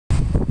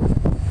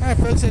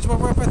Alright folks, that's what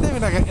we're up right there.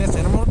 And I got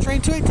Intermodal Train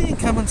 218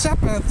 coming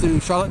southbound through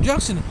Charlotte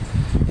Junction.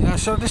 You know,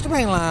 Charlotte, just the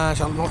Mainline,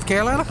 Charlotte, North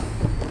Carolina.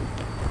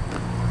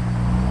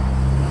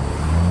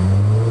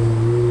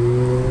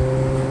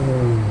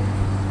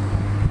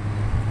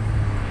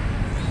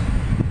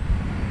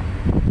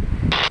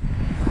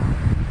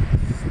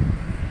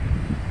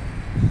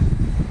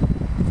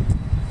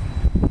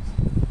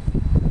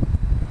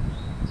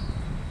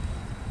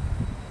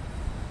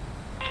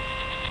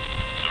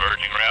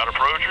 Route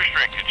approach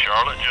restricted.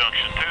 Charlotte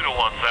Junction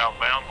 2-1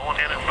 southbound going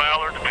in at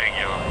Fowler to Big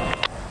Yard.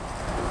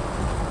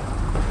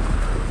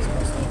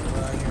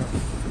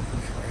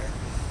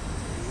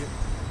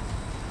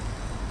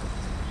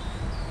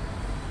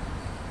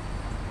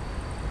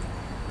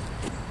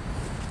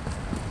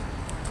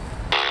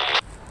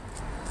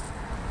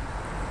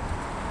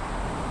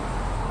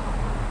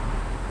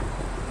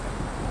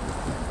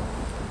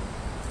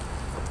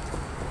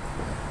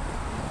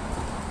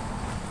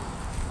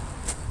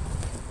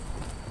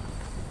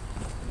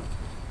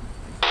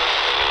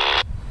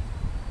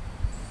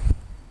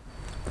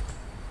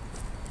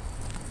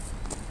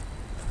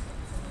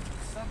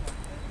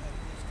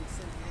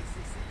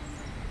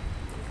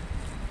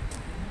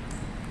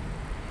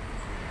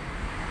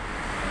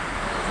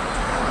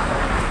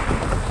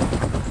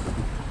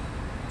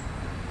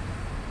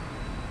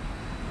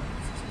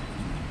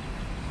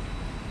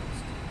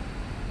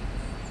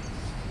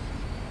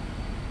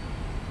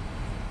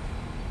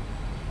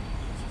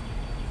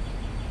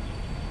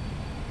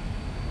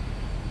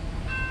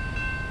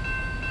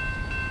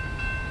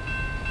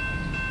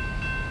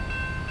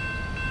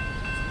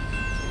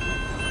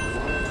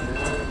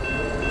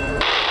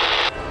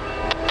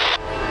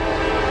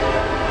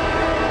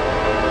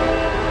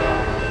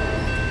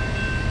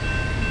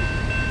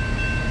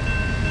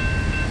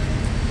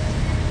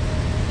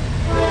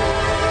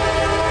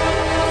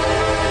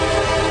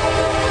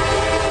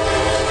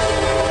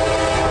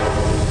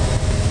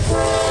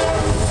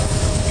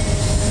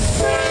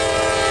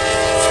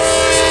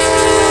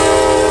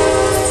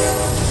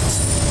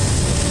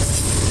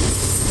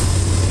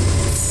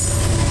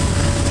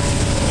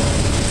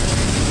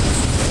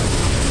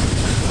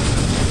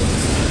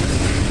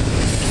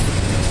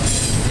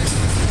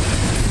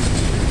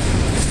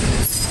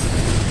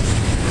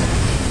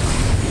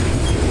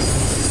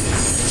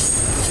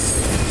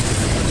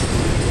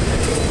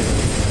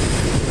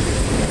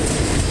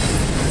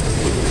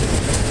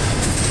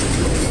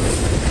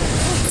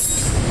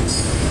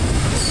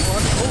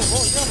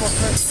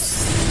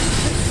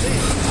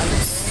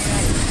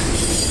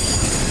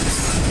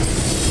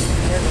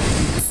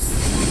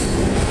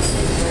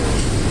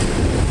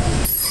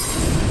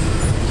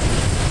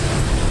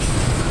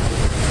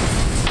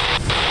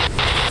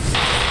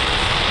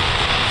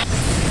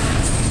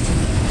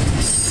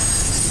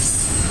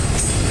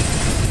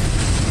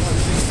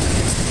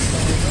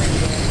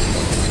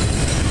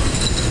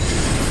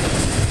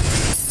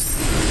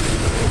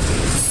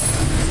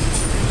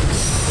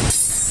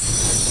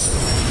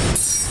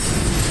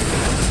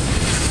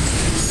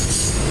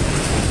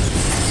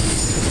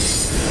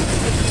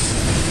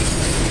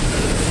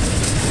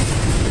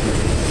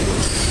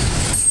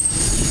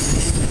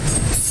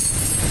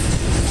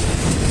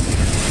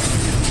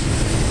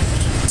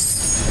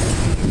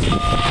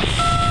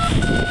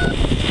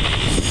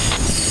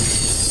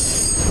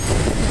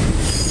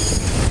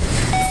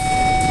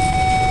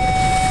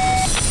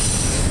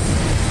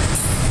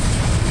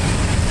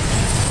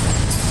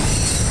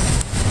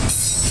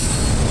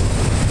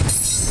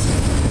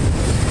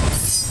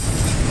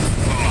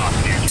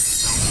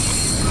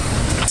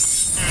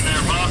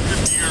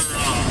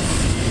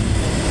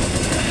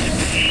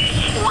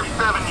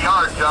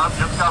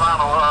 Just got on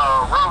a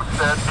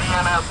roadstead,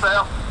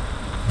 BNSF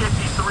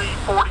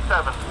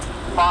 5347,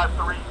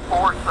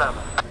 5347.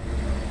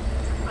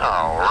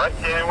 Alright,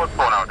 and what's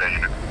going on there,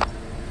 unit?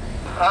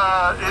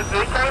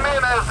 It came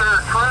in as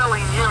their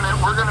trailing unit.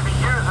 We're going to be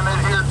using it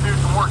here to do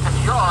some work in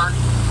the yard.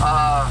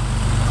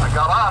 I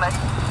got on it.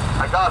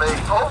 I got a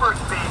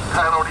overspeed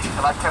penalty,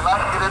 and I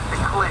cannot get it to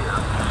clear.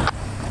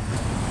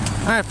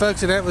 Alright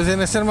folks, so that was in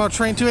the Intermodal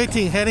Train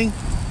 218 heading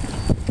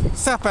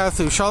southbound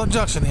through Charlotte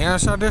Junction, here in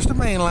Charlotte District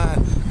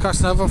Mainline,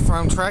 crossing over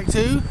from track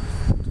 2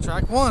 to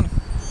track 1,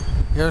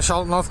 here in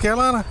Charlotte, North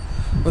Carolina,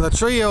 with a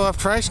trio of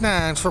trash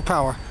 9s for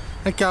power.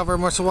 Thank y'all very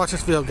much for watching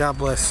this video. God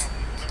bless.